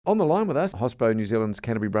On the line with us, Hospo New Zealand's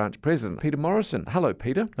Canterbury branch president, Peter Morrison. Hello,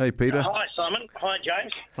 Peter. Hey, Peter. Hi, Simon. Hi,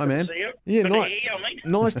 James. Hi, man. Good to see you. Yeah, Good to hear you,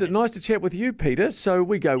 mate. nice to chat with you, Peter. So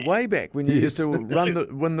we go way back when you used to run the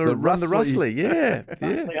Russley. Yeah.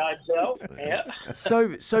 The hotel, yeah. So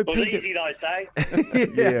It was Peter. easy, I say.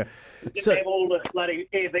 Yeah. Didn't So- have all the bloody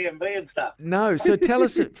Airbnb and stuff. No, so tell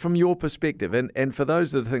us it from your perspective, and for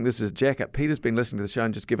those that think this is a jack-up, Peter's been listening to the show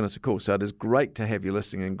and just given us a call, so it is great to have you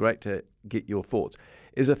listening and great to get your thoughts.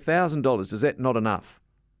 Is $1,000, is that not enough?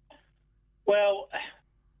 Well,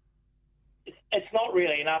 it's not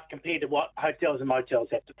really enough compared to what hotels and motels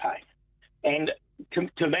have to pay. And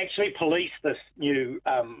to actually police this new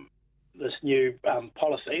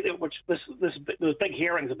policy, which there was big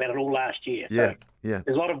hearings about it all last year. Yeah.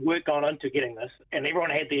 There's a lot of work gone into getting this, and everyone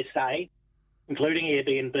had their say, including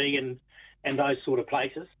Airbnb and those sort of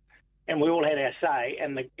places. And we all had our say,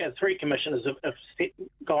 and the three commissioners have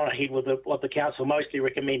gone ahead with what the council mostly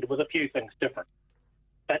recommended, with a few things different.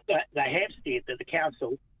 But they have said that the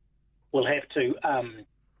council will have to,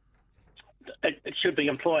 it should be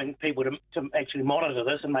employing people to actually monitor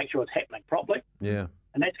this and make sure it's happening properly. Yeah.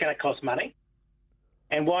 And that's going to cost money.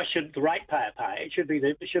 And why should the ratepayer pay? It should be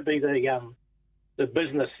the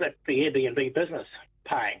business, that the Airbnb business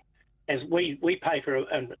paying, as we pay for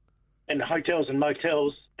in hotels and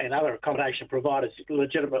motels and other accommodation providers,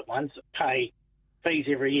 legitimate ones, pay fees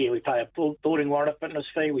every year. We pay a boarding warrant, a fitness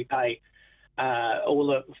fee. We pay all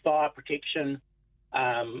the fire protection.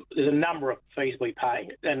 There's a number of fees we pay,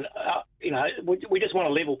 and we just want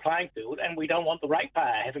a level playing field, and we don't want the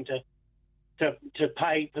ratepayer having to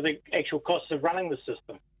pay for the actual costs of running the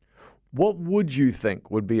system. What would you think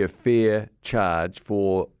would be a fair charge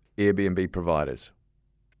for Airbnb providers?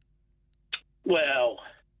 Well,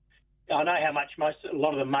 I know how much a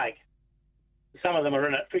lot of them make. Some of them are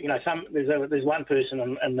in it. There's one person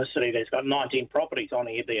in the city that's got 19 properties on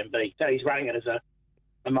Airbnb. So he's running it as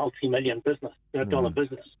a multi-million business, dollar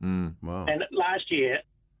business. Wow. And last year,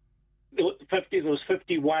 there was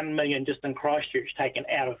 51 million just in Christchurch taken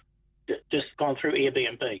out of, just gone through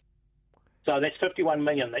Airbnb. So that's 51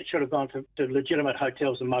 million that should have gone to legitimate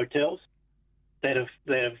hotels and motels that have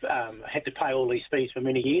had to pay all these fees for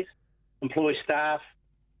many years, employ staff,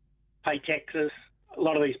 pay taxes. A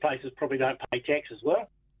lot of these places probably don't pay tax as well.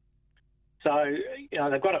 So,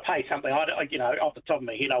 they've got to pay something. Off the top of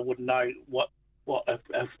my head, I wouldn't know what a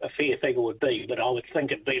fair figure would be, but I would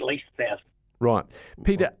think it'd be at least 1,000. Right.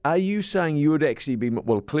 Peter, are you saying you would actually be,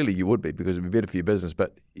 well, clearly you would be because it would be better for your business,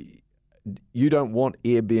 but you don't want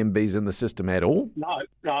Airbnbs in the system at all? No,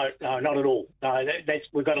 not at all. No,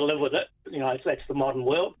 we've got to live with it. That's the modern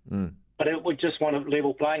world. But we just want a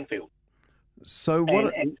level playing field. So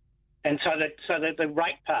what? And so that the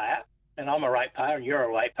ratepayer, and I'm a ratepayer and you're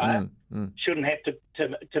a ratepayer, shouldn't have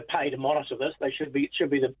to pay to monitor this. It should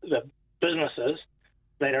be the businesses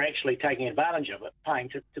that are actually taking advantage of it, paying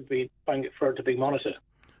for it to be monitored.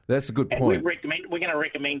 That's a good And point. we're going to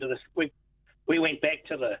recommend to this. We went back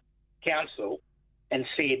to the council and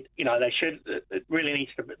said, it really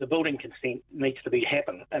needs to, the building consent needs to be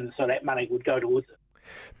happen, and so that money would go towards it.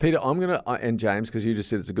 Peter, I'm going to, and James, because you just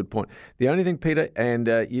said it's a good point. The only thing, Peter, and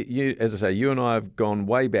you, as I say, you and I have gone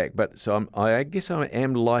way back, but so I guess I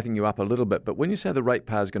am lighting you up a little bit. But when you say the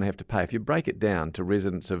ratepayer is going to have to pay, if you break it down to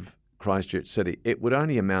residents of Christchurch City, it would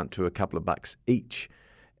only amount to a couple of bucks each.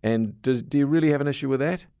 And do you really have an issue with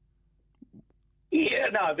that? Yeah,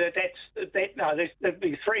 no, there'd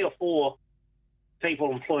be 3 or 4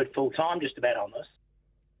 people employed full time just about on this.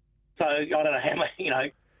 So I don't know how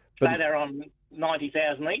many, say they're on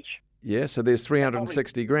 90,000 each. Yeah, so there's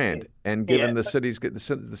 360 grand, and given the city's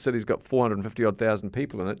got 450 odd thousand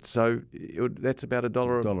people in it, so that's about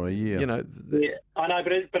 $1 a year. Yeah, I know,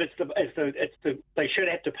 but they should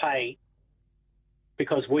have to pay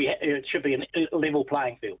because it should be a level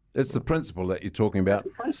playing field. It's the principle that you're talking about.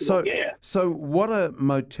 Yeah. So what are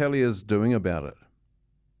moteliers doing about it?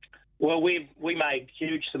 Well, we made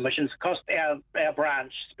huge submissions. Cost our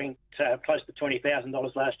branch spent close to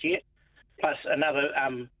 $20,000 last year, plus another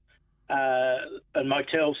a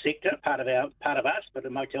motel sector part of us, but the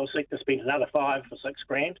motel sector spent another $5 or $6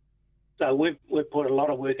 grand. So we've put a lot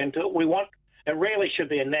of work into it. It really should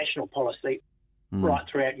be a national policy right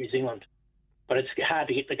throughout New Zealand, but it's hard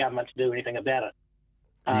to get the government to do anything about it.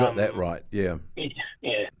 You got that right, yeah.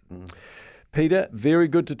 Yeah. Peter, very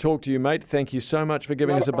good to talk to you, mate. Thank you so much for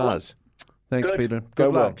giving us a buzz. Thanks, Good. Peter. Go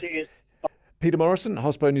Good well. luck. Cheers. Peter Morrison,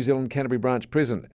 Hospo New Zealand Canterbury branch president.